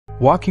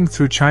Walking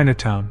through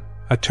Chinatown,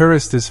 a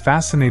tourist is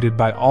fascinated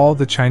by all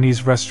the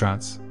Chinese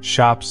restaurants,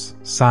 shops,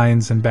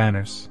 signs and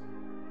banners.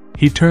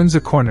 He turns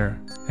a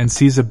corner and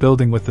sees a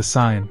building with the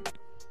sign,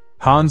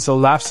 Hans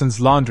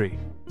Olafsson's Laundry.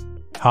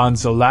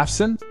 Hans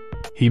Olafsson?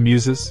 He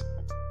muses.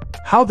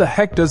 How the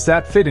heck does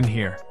that fit in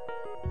here?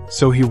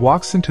 So he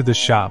walks into the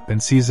shop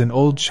and sees an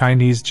old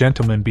Chinese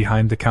gentleman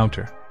behind the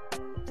counter.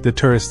 The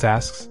tourist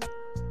asks,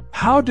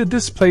 how did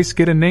this place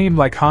get a name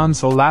like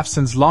Hans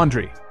Olafsson's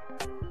Laundry?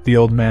 The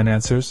old man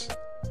answers,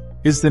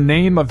 is the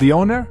name of the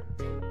owner?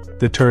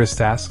 The tourist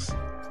asks,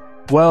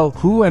 well,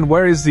 who and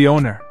where is the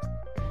owner?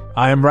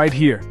 I am right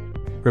here,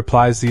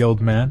 replies the old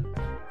man.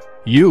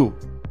 You?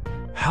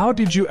 How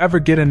did you ever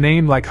get a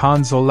name like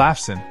Hans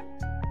Olafsson?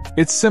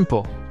 It's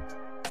simple,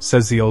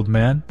 says the old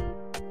man.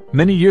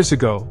 Many years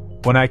ago,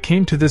 when I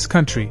came to this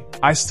country,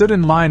 I stood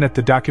in line at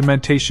the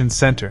documentation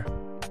center.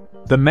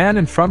 The man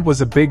in front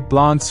was a big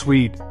blonde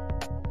Swede.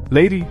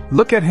 Lady,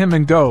 look at him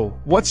and go,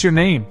 what's your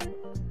name?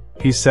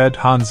 He said,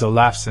 Hans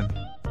Olafsson.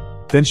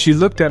 Then she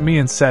looked at me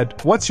and said,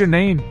 what's your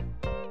name?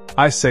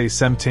 I say,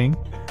 Semting.